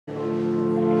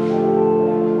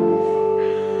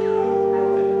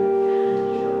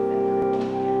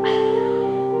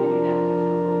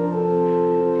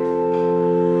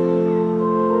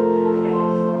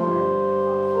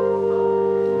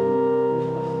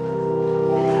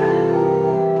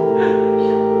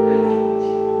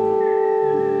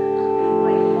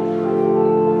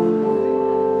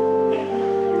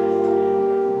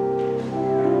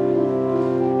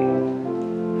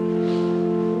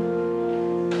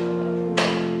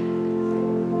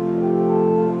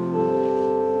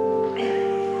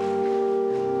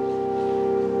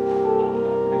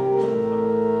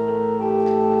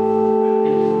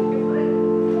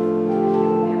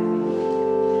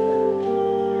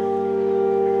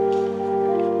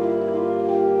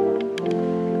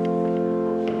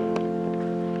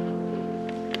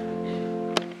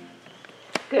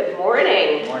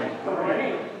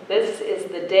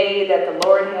day that the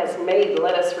Lord has made.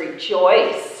 Let us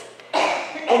rejoice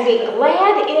and be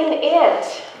glad in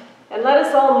it. And let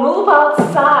us all move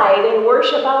outside and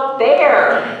worship out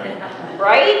there.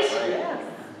 Right?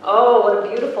 Oh, what a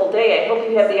beautiful day. I hope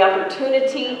you have the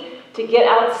opportunity to get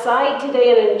outside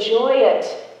today and enjoy it,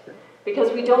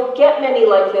 because we don't get many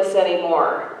like this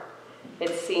anymore, it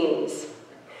seems.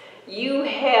 You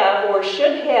have, or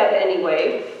should have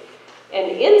anyway, an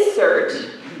insert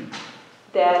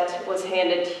that was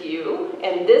handed to you,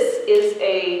 and this is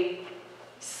a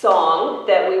song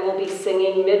that we will be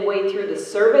singing midway through the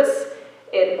service.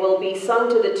 It will be sung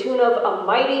to the tune of "A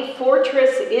Mighty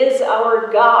Fortress Is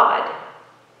Our God."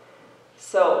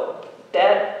 So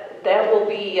that will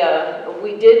be,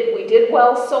 we did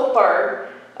well so far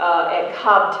at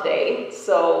Cobb today,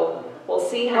 so we'll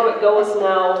see how it goes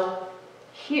now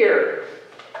here.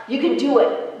 You can do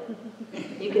it.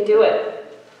 You can do it.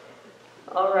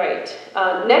 All right.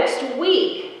 Next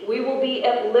week, we will be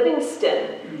at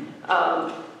Livingston.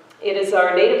 It is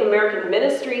our Native American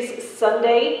Ministries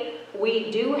Sunday. We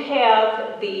do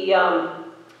have the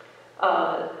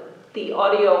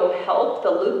audio help,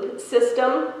 the loop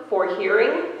system for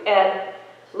hearing at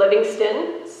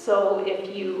Livingston. So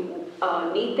if you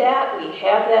need that, we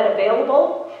have that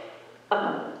available.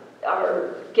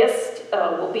 Our guest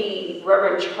will be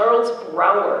Reverend Charles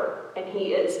Brower, and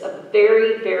he is a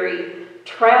very, very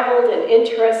traveled and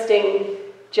interesting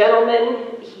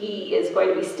gentleman. He is going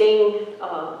to be staying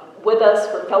with us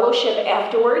for fellowship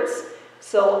afterwards.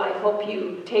 So I hope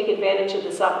you take advantage of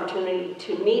this opportunity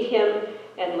to meet him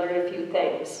and learn a few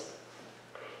things.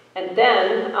 And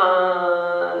then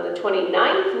on the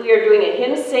 29th, we are doing a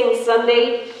hymn sing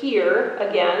Sunday here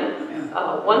again.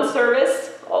 One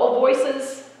service, all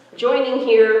voices joining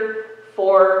here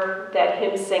for that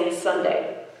hymn sing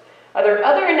Sunday. Are there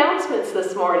other announcements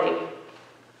this morning?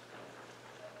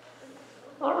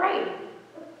 All right.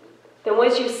 Then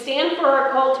as you stand for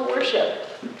our call to worship,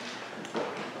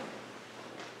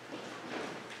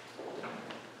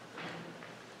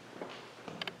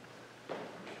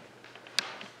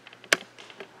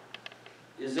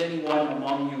 is anyone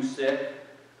among you sick?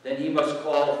 Then he must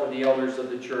call for the elders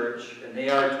of the church, and they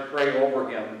are to pray over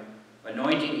him,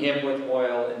 anointing him with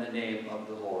oil in the name of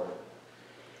the Lord.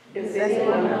 Is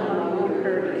anyone among you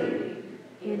hurting,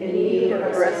 in need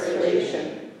of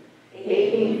restoration,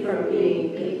 aching from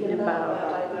being beaten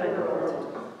about by the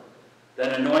world?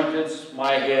 Then anointest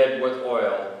my head with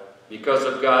oil. Because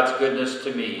of God's goodness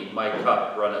to me, my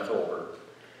cup runneth over.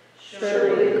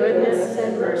 Surely goodness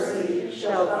and mercy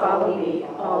shall follow me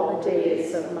all the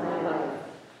days of my life.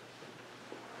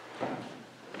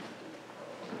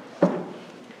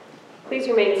 please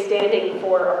remain standing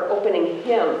for our opening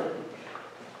hymn.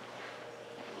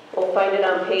 We'll find it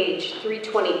on page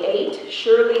 328.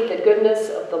 Surely the goodness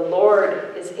of the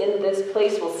Lord is in this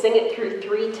place. We'll sing it through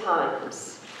 3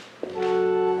 times. His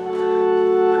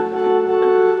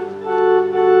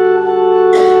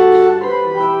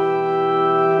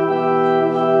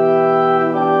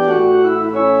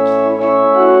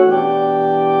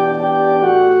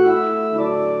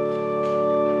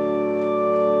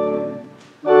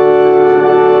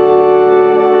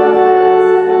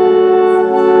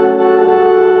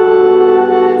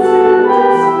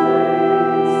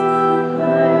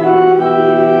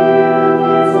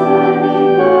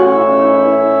mighty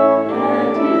power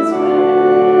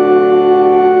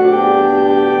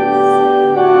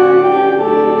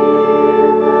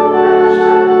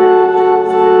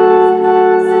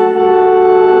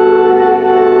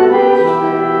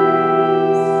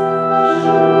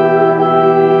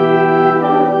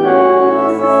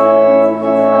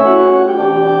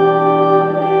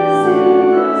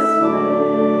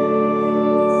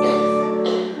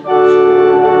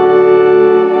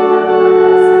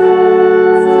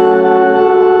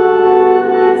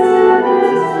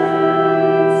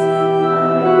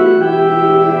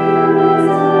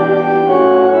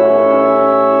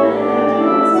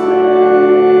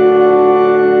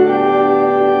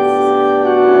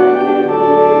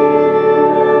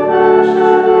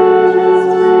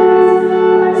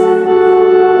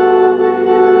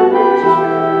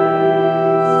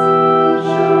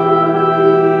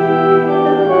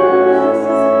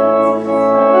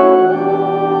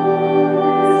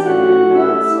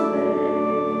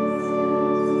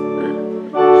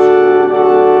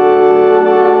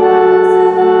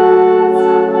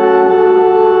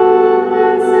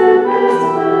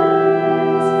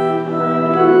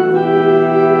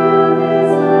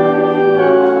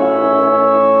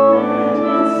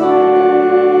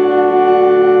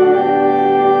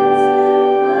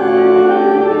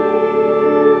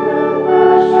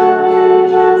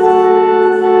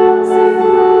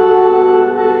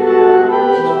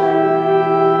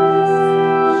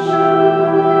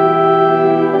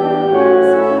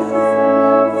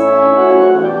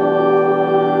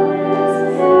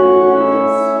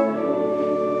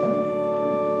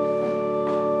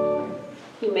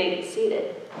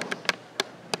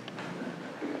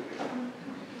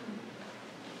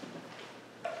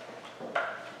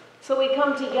So we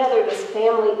come together, this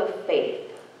family of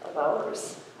faith of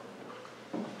ours,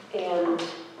 and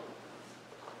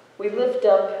we lift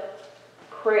up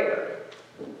prayer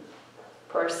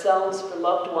for ourselves, for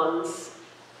loved ones,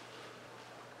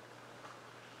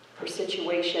 for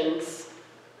situations.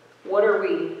 What are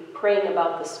we praying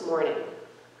about this morning?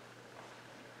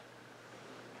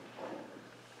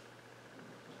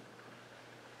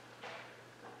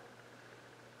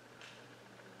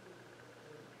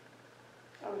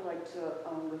 I would like to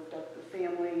lift up the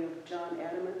family of John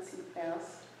Adamants, he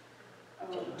passed.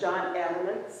 John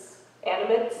Adamants,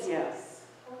 Adamants? yes.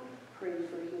 Pray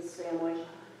for his family.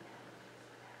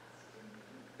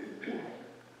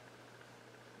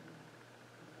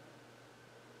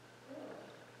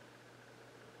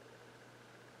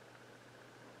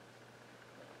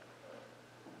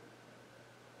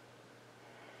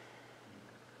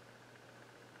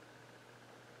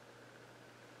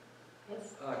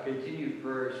 Yes. Continued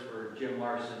prayers for Jim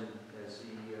Larson as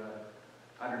he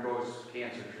undergoes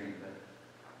cancer treatment.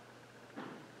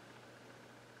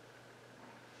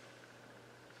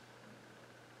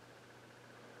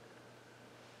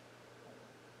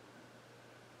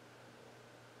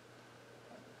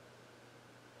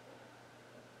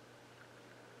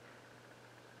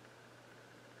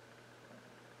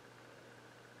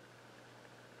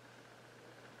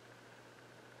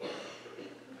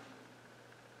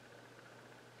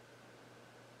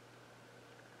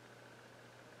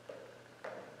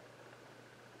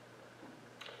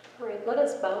 All right, let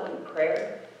us bow in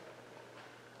prayer.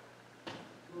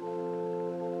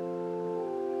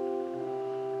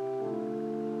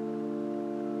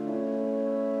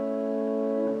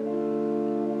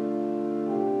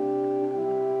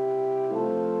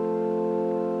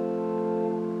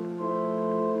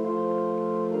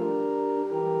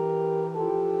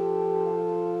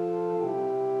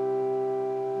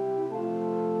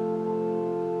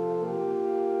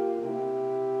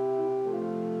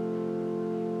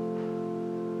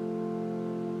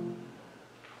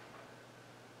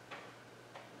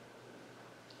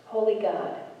 Holy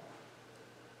God,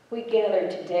 we gather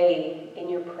today in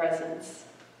your presence.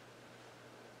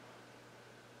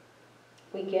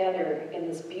 We gather in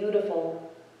this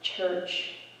beautiful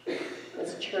church,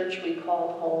 this church we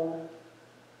call home.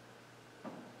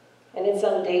 And it's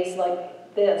on days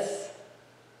like this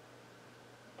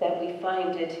that we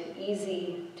find it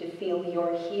easy to feel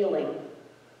your healing.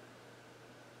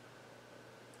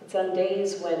 It's on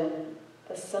days when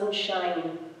the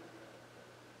sunshine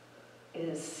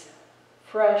is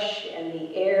fresh and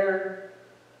the air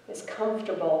is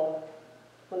comfortable,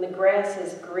 when the grass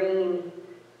is green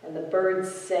and the birds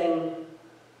sing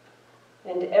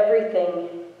and everything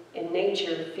in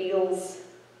nature feels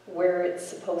where it's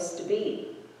supposed to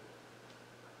be.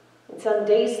 It's on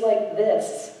days like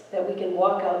this that we can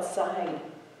walk outside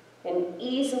and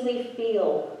easily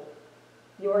feel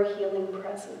your healing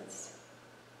presence.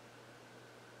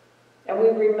 And we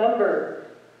remember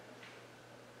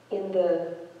in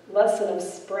the lesson of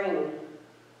spring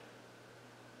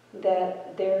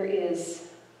that there is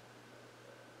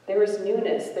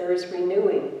newness, there is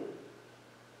renewing,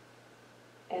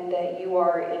 and that you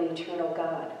are an eternal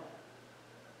God.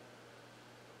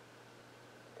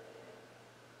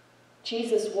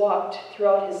 Jesus walked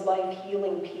throughout his life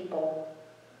healing people,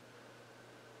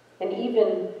 and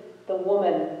even the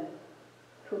woman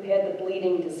who had the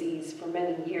bleeding disease for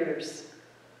many years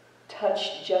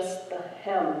touched just the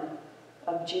hem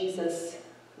of Jesus'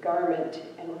 garment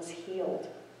and was healed.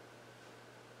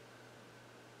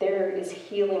 There is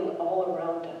healing all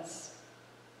around us.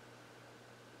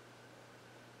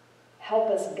 Help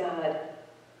us, God,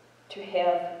 to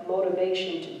have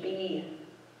motivation to be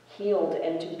healed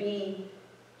and to be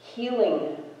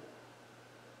healing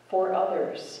for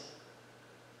others.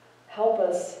 Help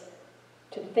us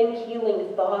to think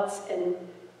healing thoughts and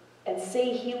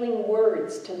say healing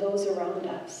words to those around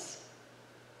us.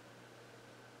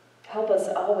 Help us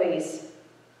always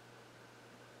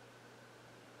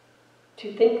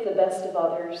to think the best of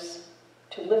others,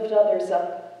 to lift others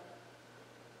up.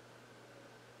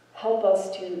 Help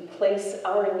us to place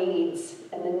our needs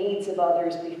and the needs of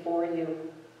others before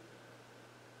you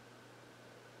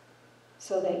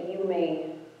so that you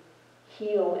may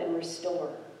heal and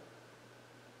restore.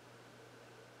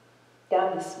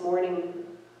 God, this morning,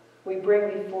 we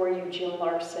bring before you Jim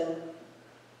Larson.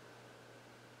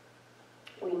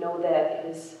 We know that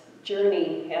his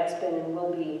journey has been and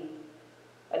will be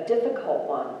a difficult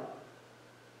one.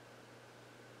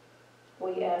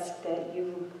 We ask that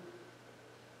you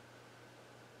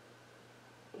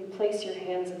place your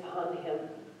hands upon him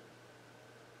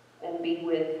and be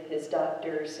with his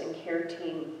doctors and care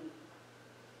team.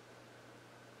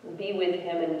 Be with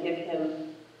him and give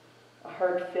him a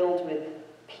heart filled with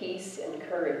peace and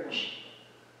courage.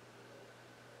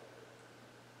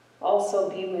 Also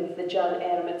be with the John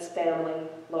Adamits family,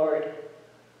 Lord.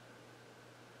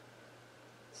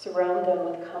 Surround them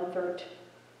with comfort.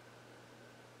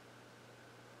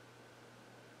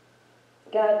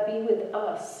 God, be with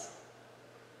us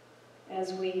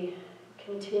as we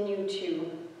continue to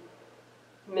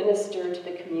minister to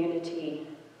the community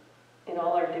in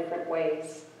all our different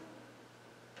ways.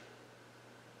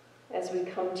 As we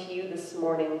come to you this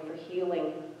morning for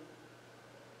healing,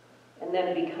 and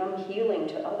then become healing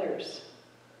to others.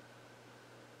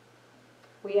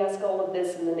 We ask all of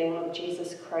this in the name of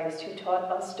Jesus Christ, who taught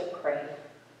us to pray.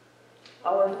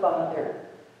 Our Father,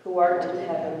 who art in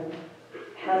heaven,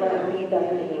 hallowed be thy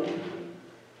name.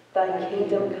 Thy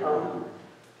kingdom come,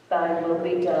 thy will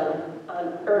be done,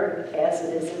 on earth as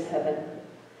it is in heaven.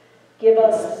 Give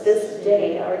us this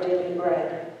day our daily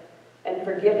bread, and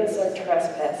forgive us our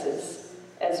trespasses,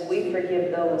 as we forgive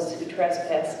those who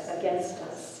trespass against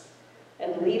us.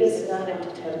 And lead us not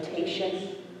into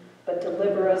temptation, but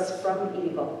deliver us from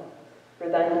evil. For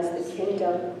thine is the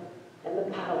kingdom, and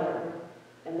the power,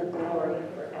 and the glory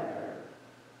forever.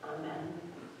 Amen.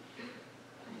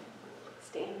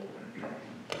 Stand.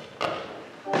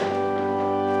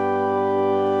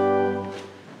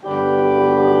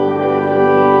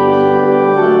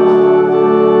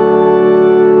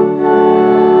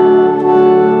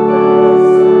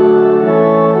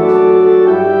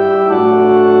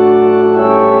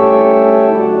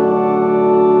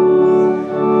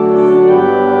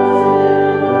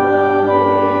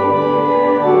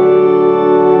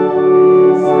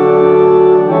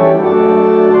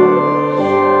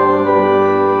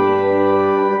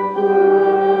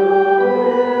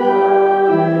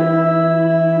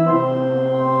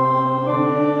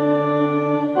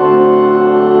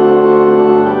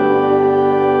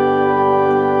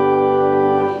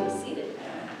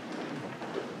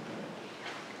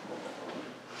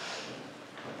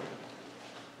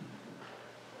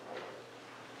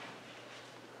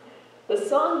 The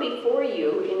song before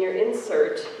you in your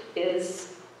insert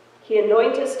is He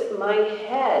Anointest My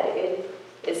Head. It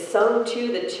is sung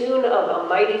to the tune of A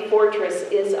Mighty Fortress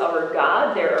Is Our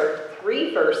God. There are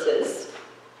 3 verses.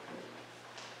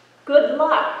 Good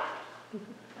luck.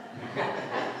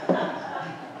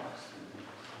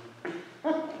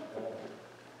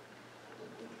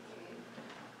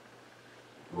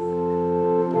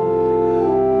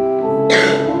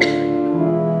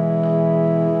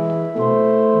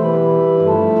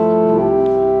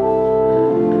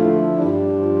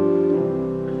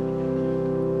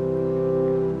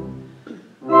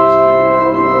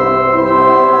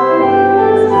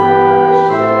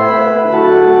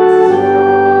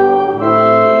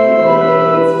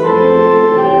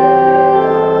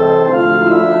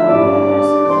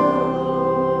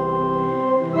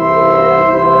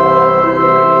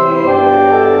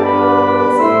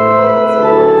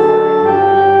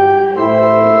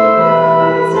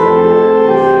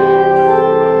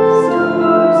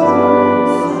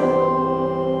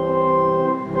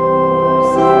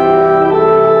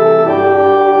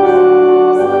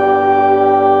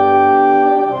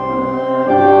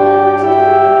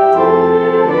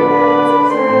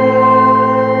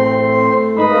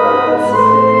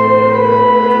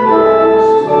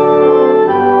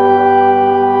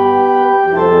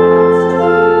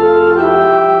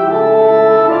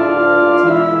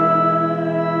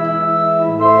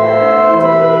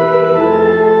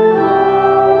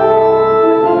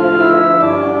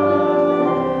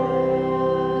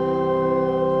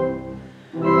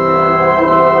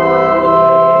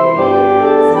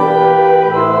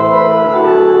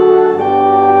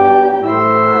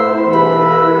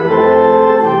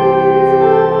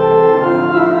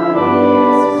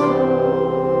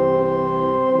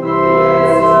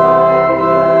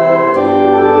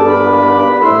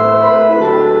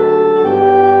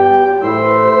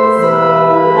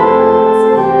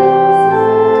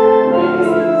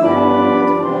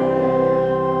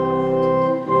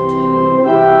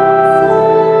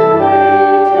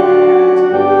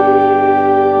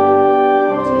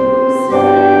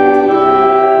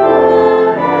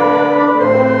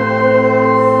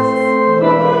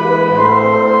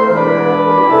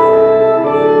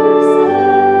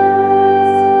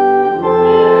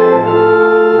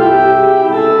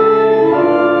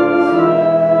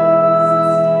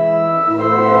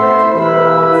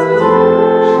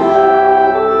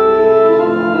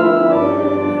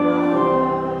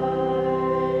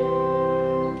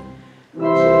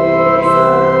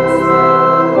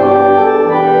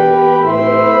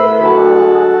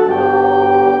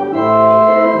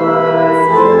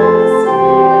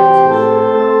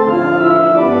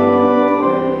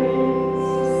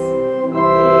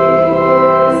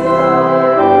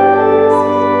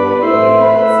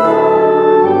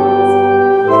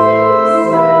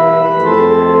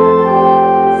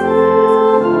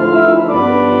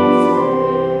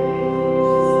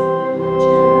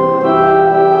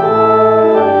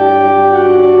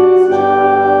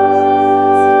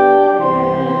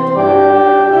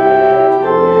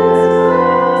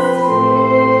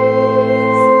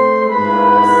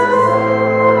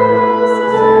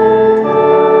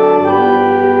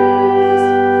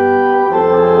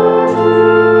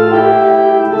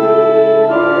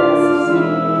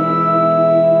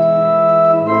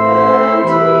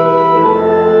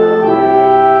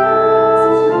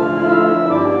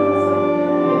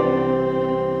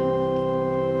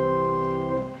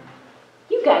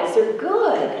 You guys are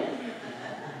good.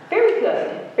 Very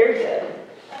good, very good.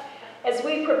 As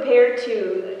we prepare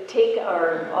to take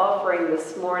our offering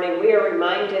this morning, we are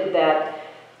reminded that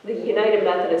the United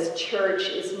Methodist Church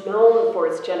is known for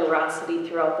its generosity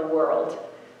throughout the world.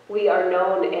 We are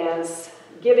known as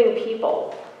giving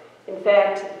people. In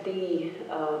fact, the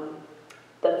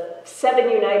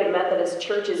 7 United Methodist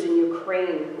churches in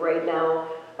Ukraine right now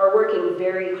are working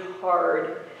very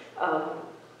hard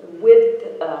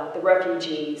with the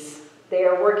refugees. They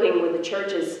are working with the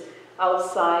churches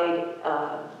outside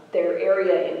their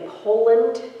area in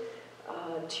Poland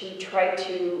to try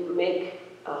to make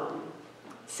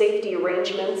safety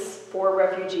arrangements for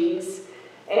refugees.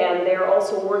 And they're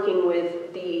also working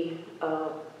with the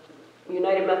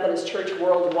United Methodist Church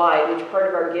worldwide, which part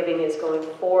of our giving is going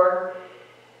for.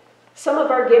 Some of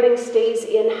our giving stays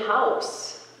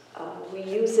in-house. We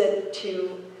use it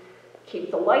to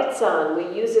keep the lights on. We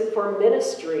use it for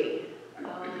ministry.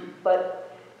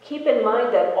 But keep in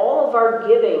mind that all of our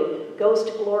giving goes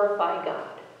to glorify God.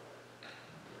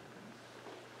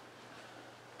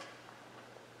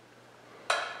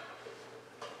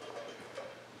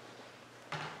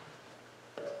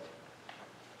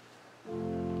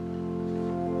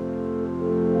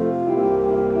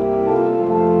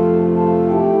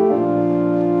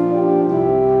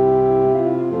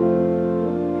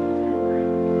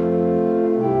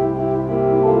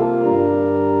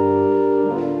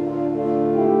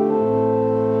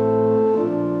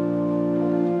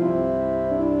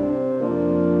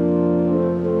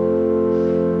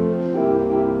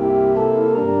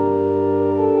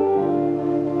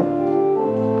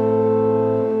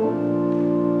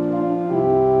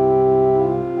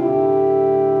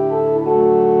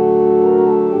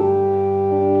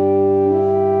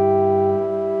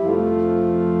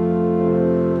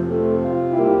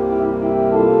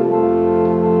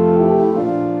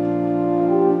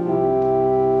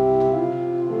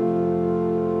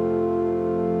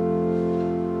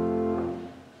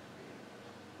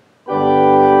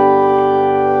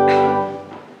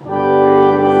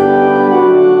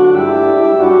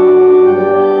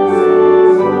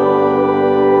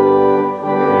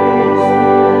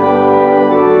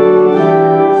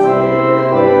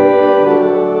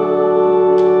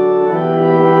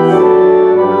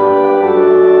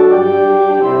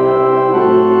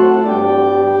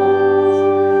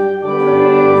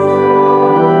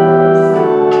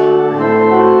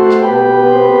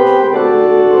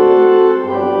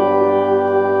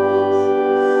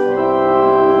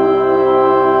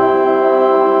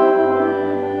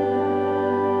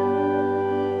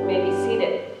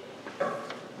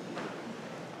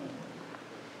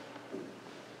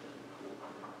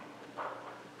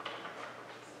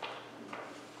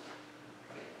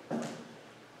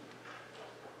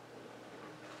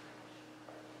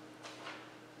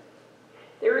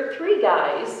 There were 3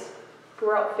 guys who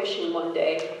were out fishing one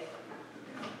day,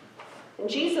 and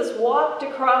Jesus walked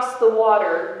across the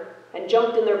water and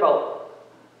jumped in their boat.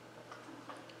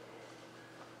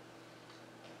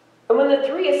 And when the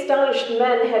 3 astonished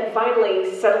men had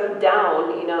finally settled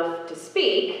down enough to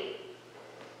speak,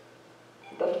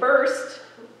 the first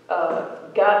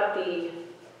got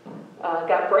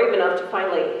brave enough to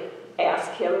finally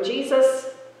ask him,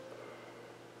 "Jesus,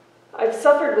 I've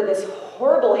suffered with this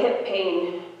horrible hip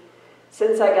pain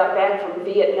since I got back from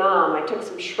Vietnam. I took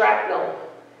some shrapnel.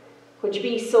 Would you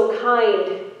be so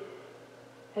kind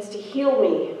as to heal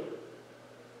me?"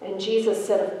 And Jesus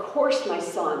said, "Of course, my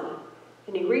son."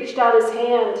 And he reached out his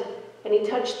hand and he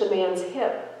touched the man's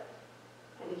hip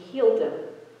and he healed him.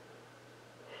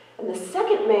 And the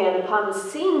second man, upon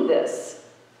seeing this,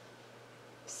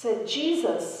 said,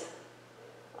 "Jesus,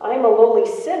 I'm a lowly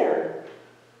sinner,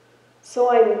 so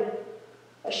I'm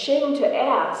ashamed to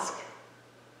ask,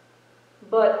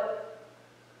 but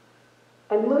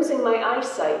I'm losing my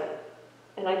eyesight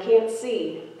and I can't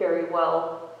see very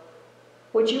well.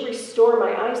 Would you restore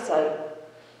my eyesight?"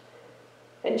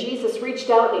 And Jesus reached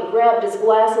out and he grabbed his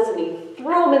glasses and he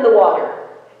threw them in the water.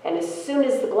 And as soon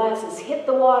as the glasses hit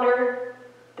the water,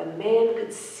 the man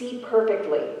could see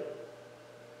perfectly.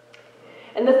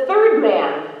 And the third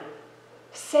man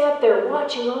sat there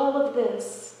watching all of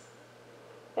this.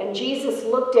 And Jesus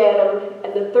looked at him,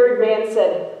 and the third man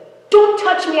said, "Don't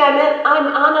touch me, I'm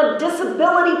on a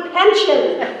disability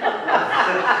pension."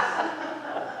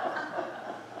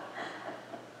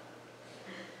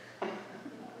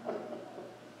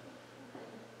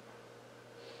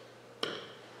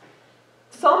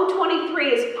 Psalm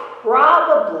 23 is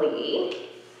probably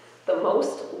the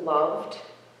most loved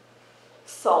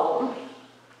psalm.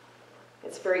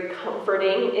 It's very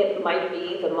comforting. It might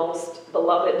be the most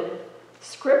beloved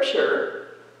scripture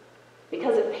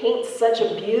because paints such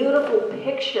a beautiful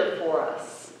picture for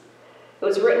us. It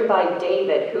was written by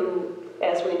David, who,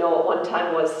 as we know, at one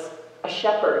time was a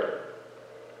shepherd.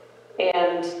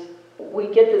 And we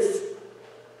get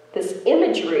this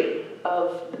imagery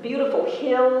of the beautiful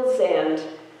hills and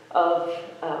of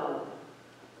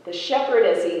the shepherd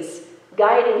as he's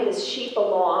guiding his sheep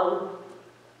along.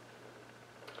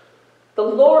 The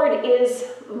Lord is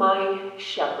my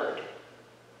shepherd.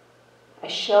 I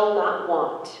shall not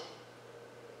want.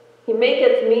 He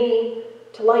maketh me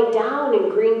to lie down in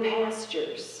green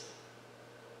pastures.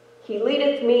 He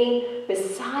leadeth me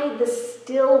beside the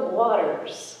still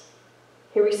waters.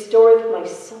 He restoreth my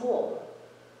soul.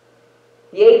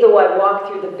 Yea, though I walk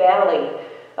through the valley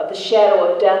of the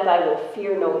shadow of death, I will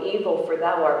fear no evil, for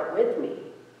thou art with me.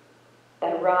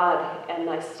 Thy rod and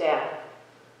thy staff,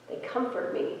 they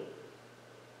comfort me.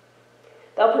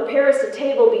 Thou preparest a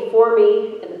table before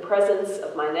me in the presence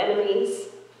of mine enemies.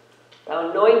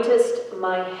 Thou anointest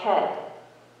my head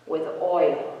with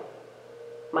oil.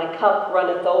 My cup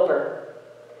runneth over.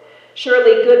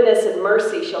 Surely goodness and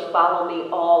mercy shall follow me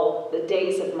all the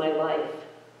days of my life,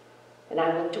 and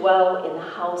I will dwell in the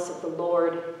house of the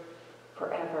Lord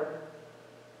forever.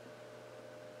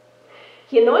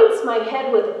 He anoints my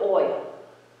head with oil.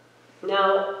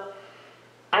 Now,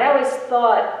 I always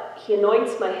thought he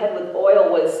anoints my head with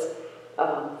oil was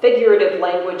figurative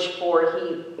language for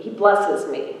he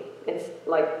blesses me. It's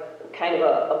like kind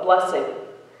of a blessing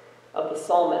of the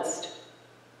psalmist.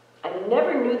 I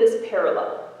never knew this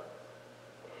parallel.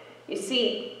 You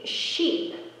see,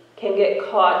 sheep can get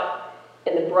caught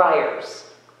in the briars.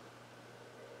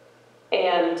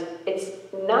 And it's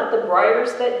not the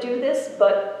briars that do this,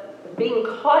 but being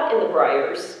caught in the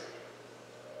briars,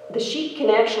 the sheep can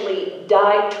actually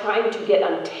die trying to get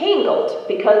untangled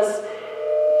because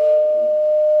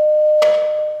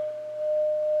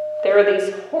there are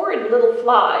these horrid little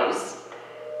flies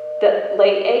that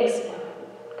lay eggs,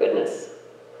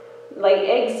 lay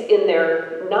eggs in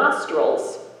their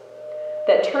nostrils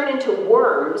that turn into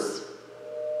worms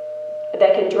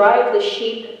that can drive the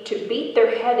sheep to beat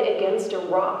their head against a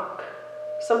rock,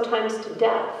 sometimes to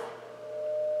death.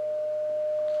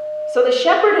 So the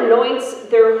shepherd anoints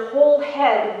their whole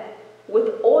head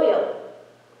with oil.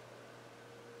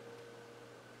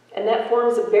 And that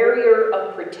forms a barrier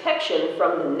of protection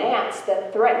from the gnats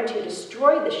that threaten to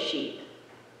destroy the sheep.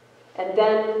 And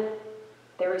then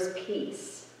there is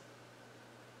peace.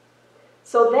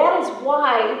 So that is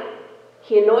why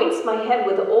he anoints my head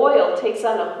with oil, takes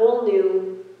on a whole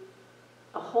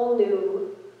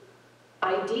new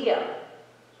idea.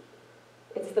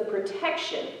 It's the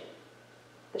protection.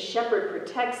 The shepherd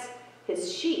protects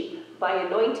his sheep by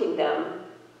anointing them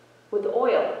with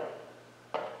oil.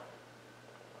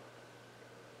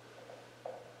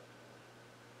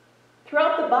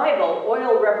 Throughout the Bible,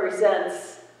 oil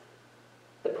represents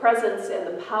the presence and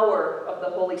the power of the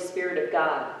Holy Spirit of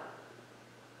God.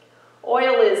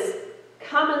 Oil is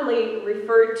commonly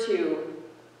referred to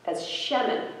as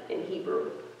shemen in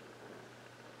Hebrew.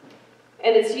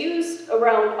 And it's used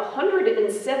around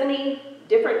 170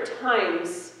 different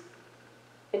times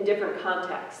in different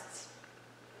contexts.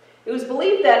 It was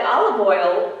believed that olive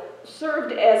oil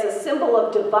served as a symbol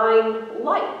of divine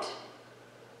light,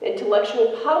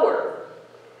 intellectual power.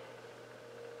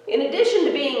 In addition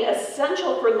to being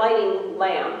essential for lighting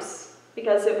lamps,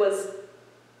 because it was,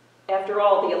 after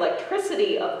all, the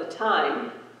electricity of the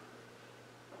time,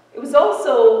 it was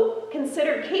also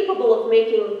considered capable of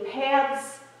making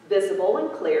paths visible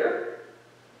and clear,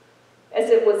 as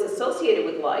it was associated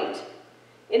with light,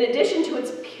 in addition to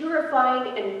its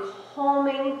purifying and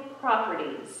calming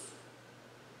properties.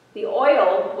 The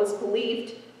oil was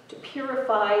believed to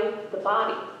purify the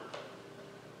body.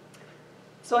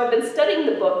 So I've been studying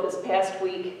the book this past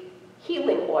week,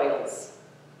 Healing Oils,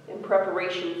 in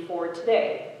preparation for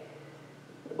today.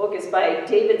 The book is by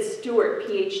David Stewart,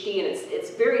 PhD, and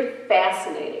it's very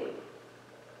fascinating.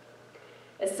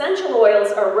 Essential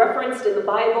oils are referenced in the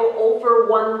Bible over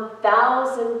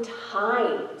 1,000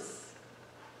 times.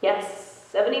 Yes,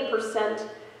 70%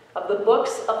 of the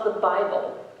books of the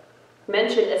Bible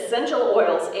mention essential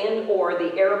oils and or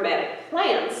the aromatic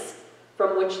plants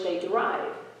from which they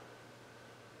derive.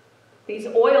 These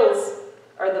oils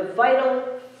are the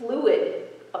vital fluid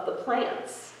of the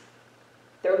plants.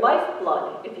 Their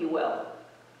lifeblood, if you will.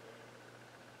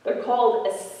 They're called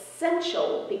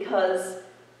essential because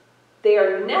they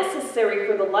are necessary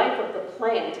for the life of the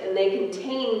plant, and they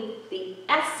contain the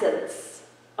essence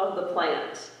of the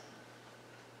plant.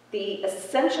 The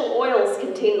essential oils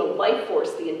contain the life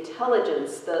force, the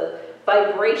intelligence, the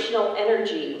vibrational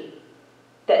energy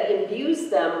that imbues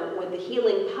them with the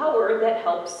healing power that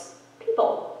helps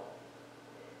people.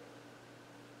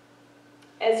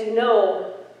 As you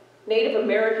know, Native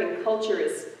American culture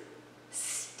is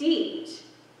steeped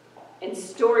in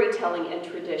storytelling and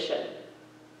tradition.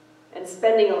 And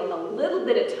spending a little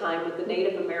bit of time with the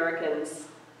Native Americans,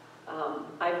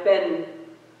 I've been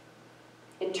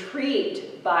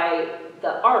intrigued by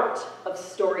the art of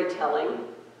storytelling.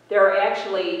 There are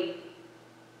actually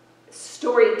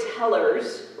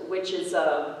storytellers, which is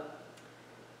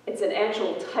it's an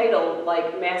actual title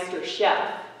like Master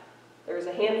Chef. There's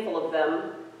a handful of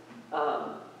them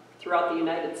throughout the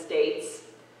United States.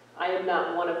 I am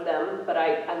not one of them, but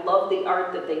I love the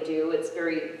art that they do. It's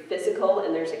very physical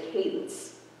and there's a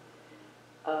cadence.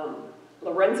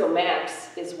 Lorenzo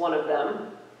Max is one of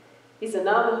them. He's a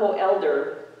Navajo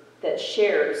elder that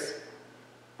shares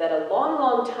that a long,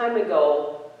 long time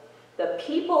ago, the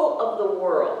people of the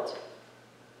world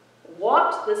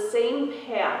walked the same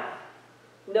path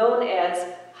known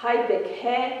as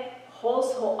Haibeke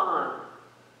Hoshoan,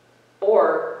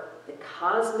 or the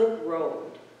Cosmic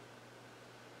Road.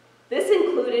 This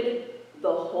included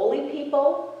the holy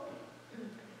people,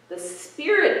 the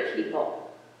spirit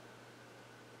people,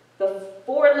 the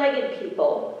four-legged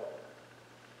people,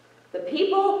 the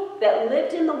people that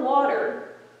lived in the water,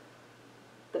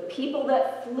 the people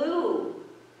that flew,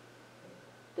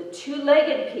 the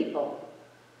two-legged people.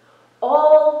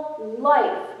 All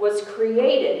life was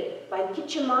created by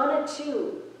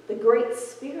Gichamana-Tu, the Great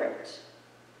Spirit.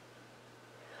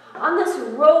 On this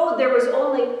road, there was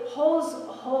only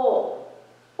Hos-Ho,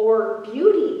 or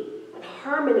beauty and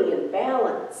harmony and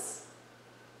balance.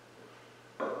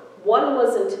 One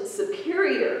wasn't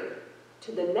superior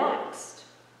to the next.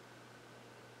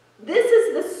 This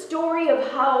is the story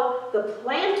of how the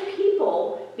plant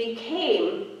people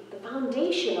became the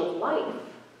foundation of life.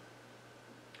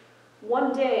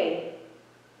 One day,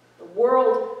 the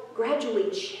world gradually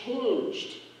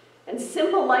changed, and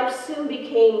simple life soon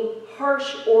became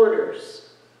harsh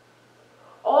orders.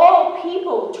 All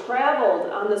people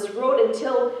traveled on this road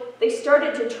until they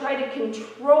started to try to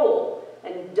control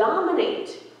and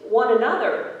dominate one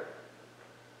another.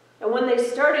 And when they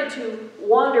started to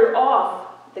wander off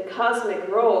the cosmic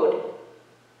road,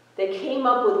 they came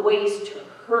up with ways to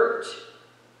hurt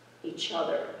each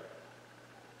other.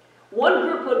 One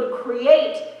group would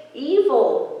create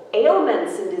evil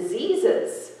ailments and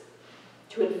diseases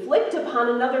to inflict upon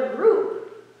another group,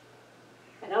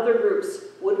 and other groups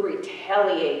would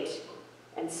retaliate,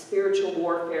 and spiritual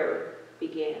warfare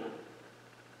began.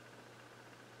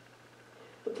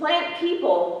 The plant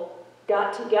people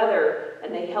got together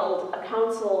and they held a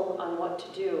council on what to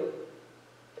do.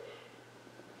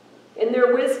 In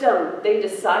their wisdom, they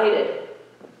decided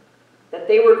that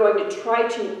they were going to try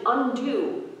to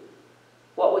undo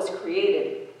what was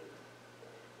created.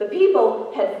 The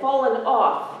people had fallen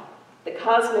off the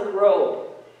cosmic road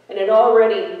and had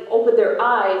already opened their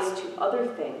eyes to other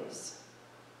things.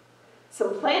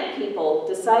 Some plant people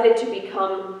decided to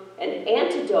become an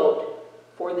antidote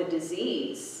for the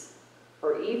disease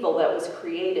or evil that was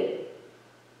created.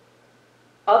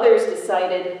 Others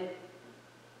decided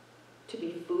to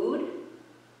be food.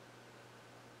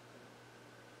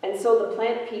 And so the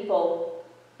plant people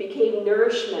became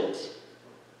nourishment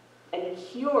and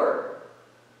cure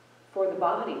for the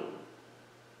body.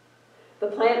 The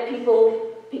plant people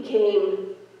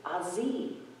became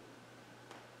Azi,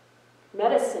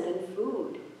 medicine and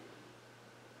food.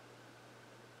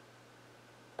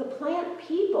 The plant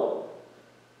people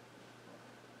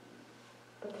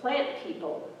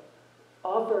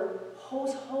offer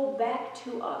Hos-Ho back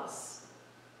to us.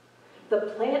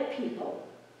 The plant people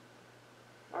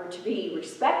are to be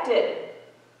respected.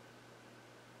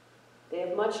 They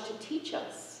have much to teach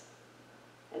us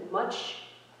and much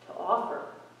to offer.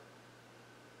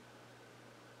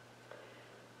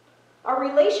 Our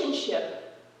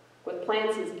relationship with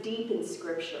plants is deep in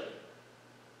Scripture.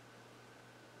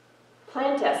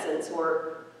 Plant essence,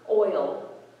 or oil,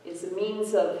 is a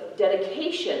means of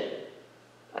dedication,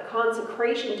 a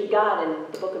consecration to God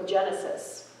in the book of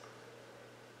Genesis.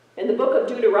 In the book of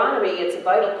Deuteronomy, it's a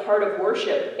vital part of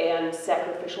worship and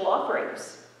sacrificial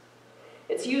offerings.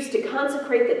 It's used to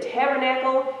consecrate the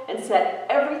tabernacle and set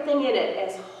everything in it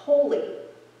as holy,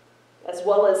 as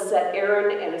well as set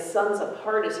Aaron and his sons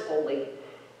apart as holy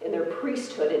in their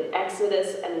priesthood in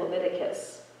Exodus and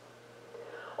Leviticus.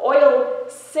 Oil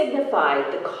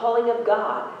signified the calling of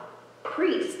God.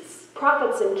 Priests,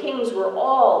 prophets, and kings were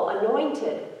all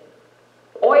anointed.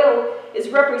 Oil is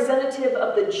representative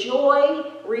of the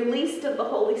joy released of the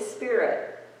Holy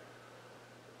Spirit.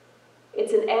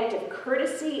 It's an act of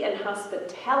courtesy and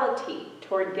hospitality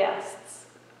toward guests.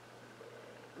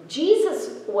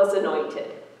 Jesus was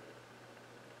anointed.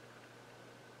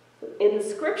 in the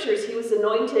scriptures, he was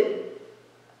anointed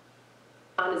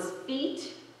on his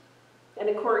feet. And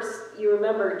of course, you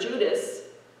remember Judas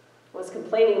was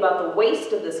complaining about the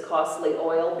waste of this costly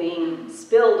oil being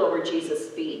spilled over Jesus'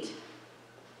 feet.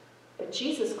 But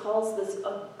Jesus calls this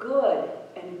a good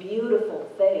and beautiful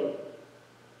thing.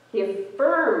 He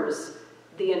affirms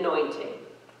the anointing.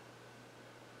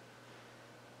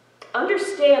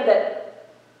 Understand that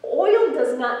oil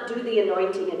does not do the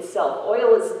anointing itself.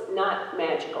 Oil is not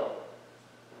magical.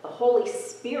 The Holy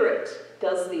Spirit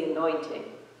does the anointing.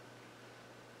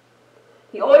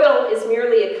 The oil is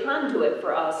merely a conduit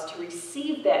for us to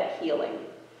receive that healing.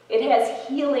 It has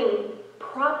healing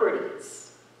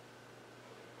properties.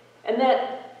 And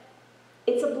that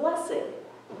it's a blessing.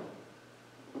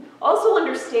 Also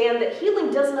understand that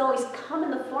healing doesn't always come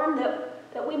in the form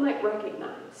that we might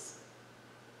recognize.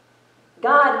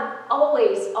 God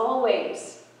always,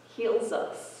 always heals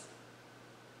us,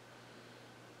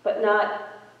 but not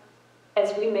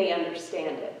as we may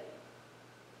understand it.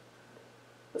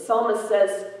 The psalmist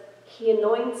says, he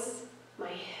anoints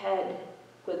my head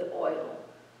with oil.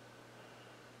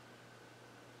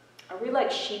 Are we like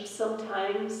sheep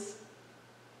sometimes?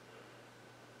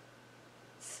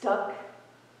 Stuck,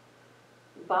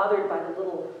 bothered by the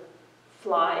little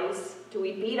flies? Do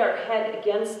we beat our head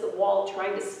against the wall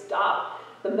trying to stop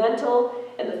the mental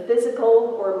and the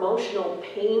physical or emotional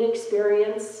pain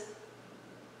experience?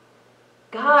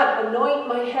 God, anoint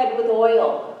my head with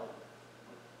oil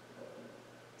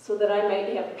so that I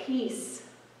might have peace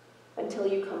until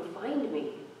you come find me.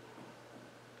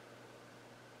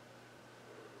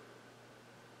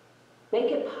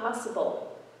 Make it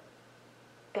possible,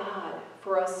 God,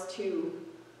 for us to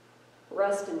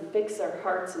rest and fix our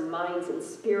hearts and minds and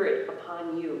spirit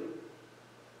upon you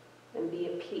and be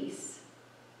at peace.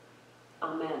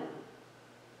 Amen.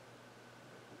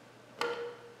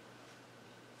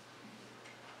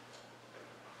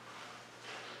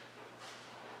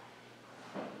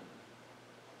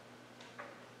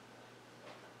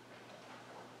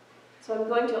 So I'm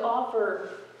going to offer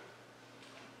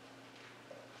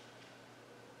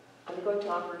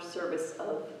service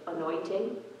of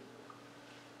anointing.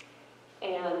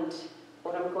 And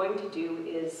what I'm going to do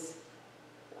is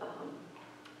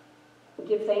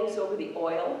give thanks over the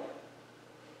oil.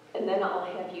 And then I'll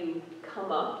have you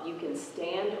come up. You can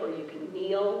stand or you can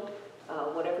kneel,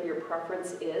 whatever your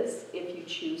preference is, if you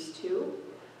choose to.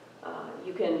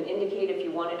 You can indicate if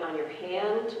you want it on your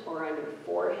hand or on your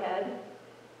forehead.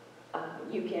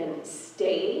 You can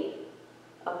stay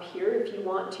up here if you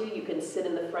want to. You can sit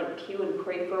in the front pew and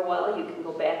pray for a while. You can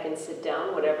go back and sit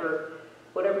down, whatever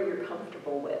you're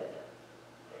comfortable with.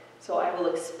 So I will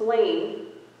explain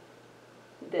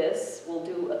this. We'll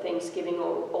do a thanksgiving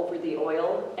over the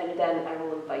oil, and then I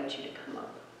will invite you to come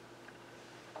up.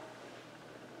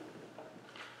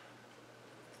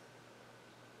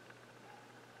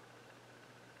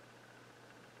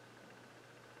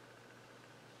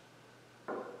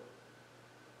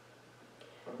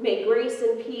 May grace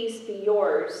and peace be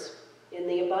yours in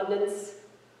the abundance,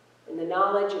 in the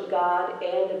knowledge of God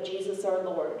and of Jesus our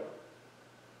Lord.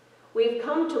 We've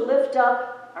come to lift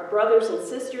up our brothers and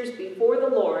sisters before the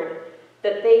Lord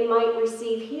that they might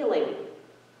receive healing.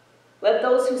 Let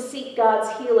those who seek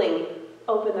God's healing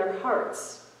open their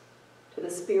hearts to the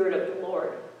Spirit of the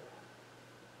Lord.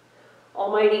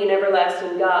 Almighty and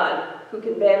everlasting God, who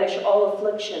can banish all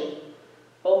affliction,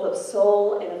 both of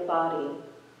soul and of body,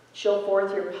 show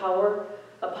forth your power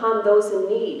upon those in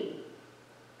need,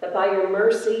 that by your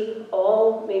mercy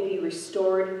all may be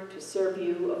restored to serve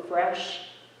you afresh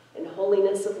in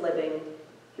holiness of living,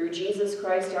 through Jesus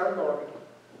Christ our Lord.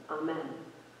 Amen.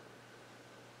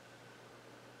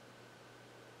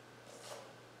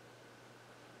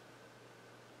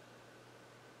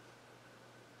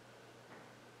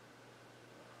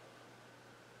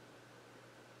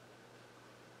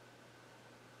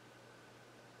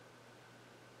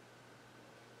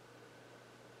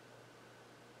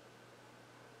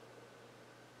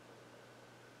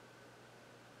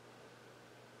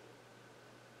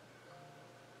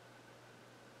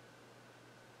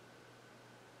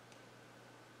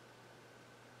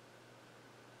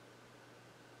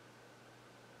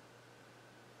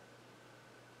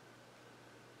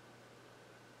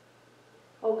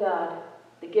 O God,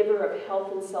 the giver of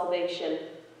health and salvation,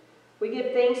 we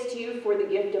give thanks to you for the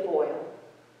gift of oil.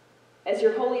 As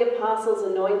your holy apostles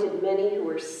anointed many who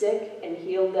were sick and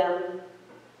healed them,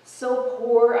 so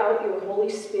pour out your Holy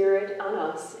Spirit on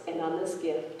us and on this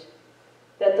gift,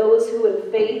 that those who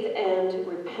in faith and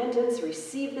repentance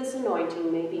receive this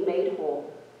anointing may be made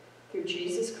whole. Through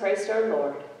Jesus Christ our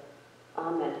Lord.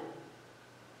 Amen.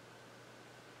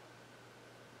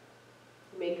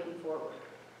 forward.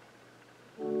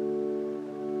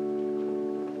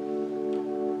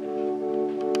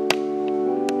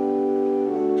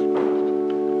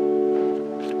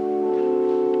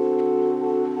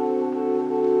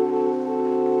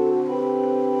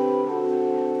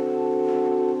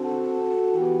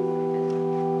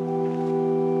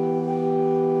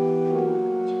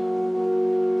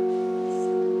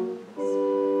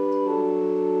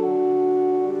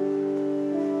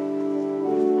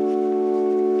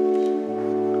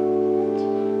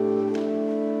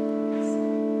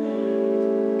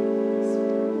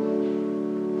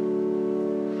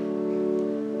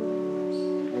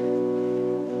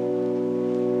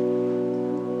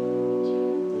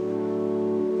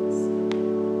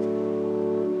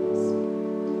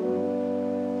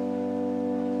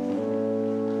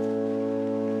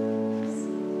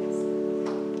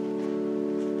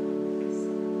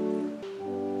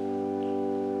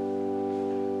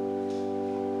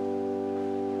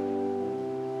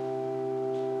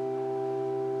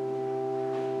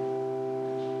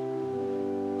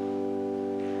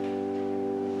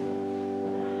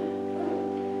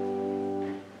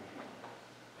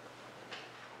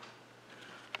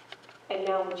 And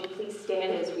now would you please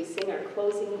stand as we sing our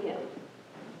closing hymn.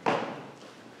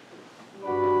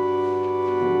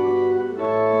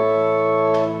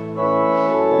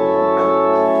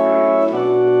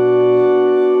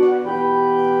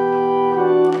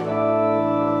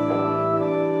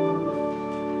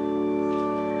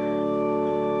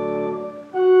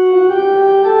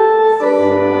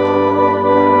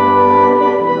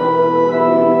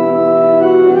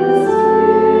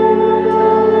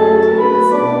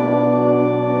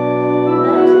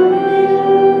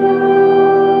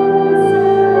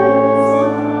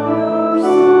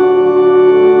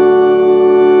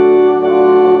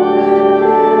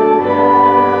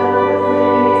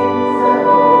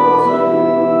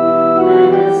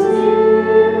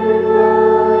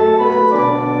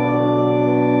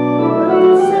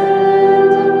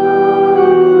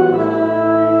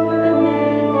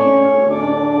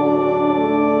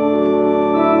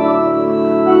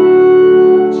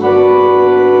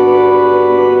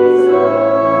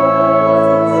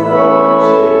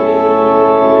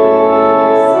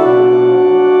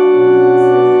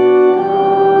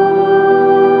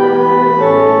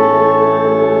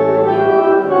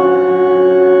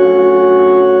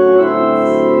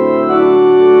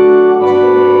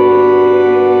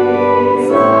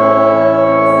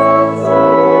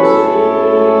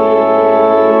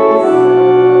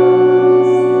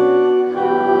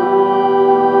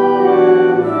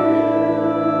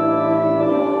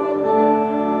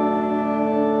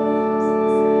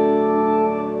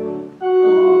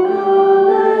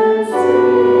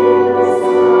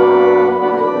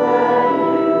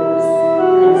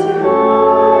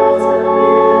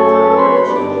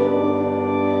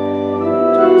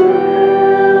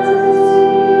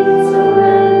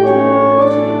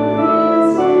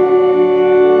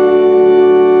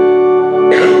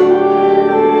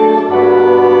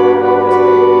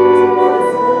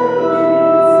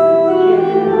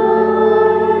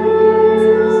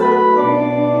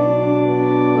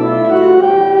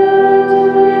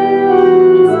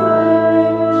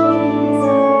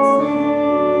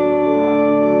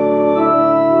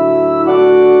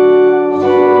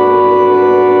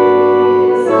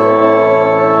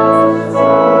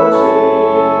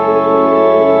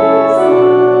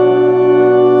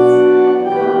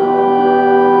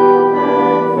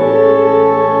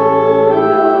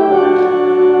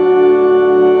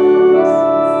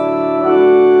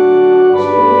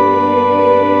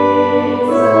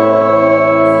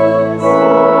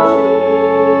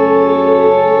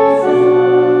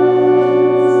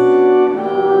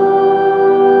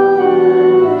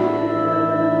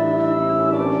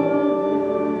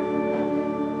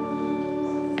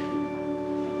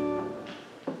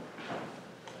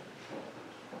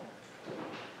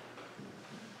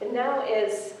 And now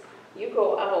as you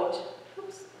go out,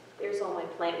 oops, there's all my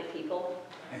plant people.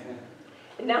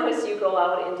 And now as you go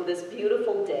out into this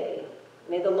beautiful day,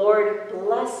 may the Lord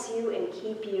bless you and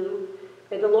keep you.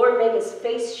 May the Lord make his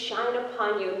face shine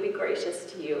upon you and be gracious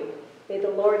to you. May the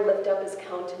Lord lift up his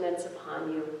countenance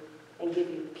upon you and give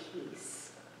you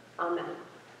peace. Amen.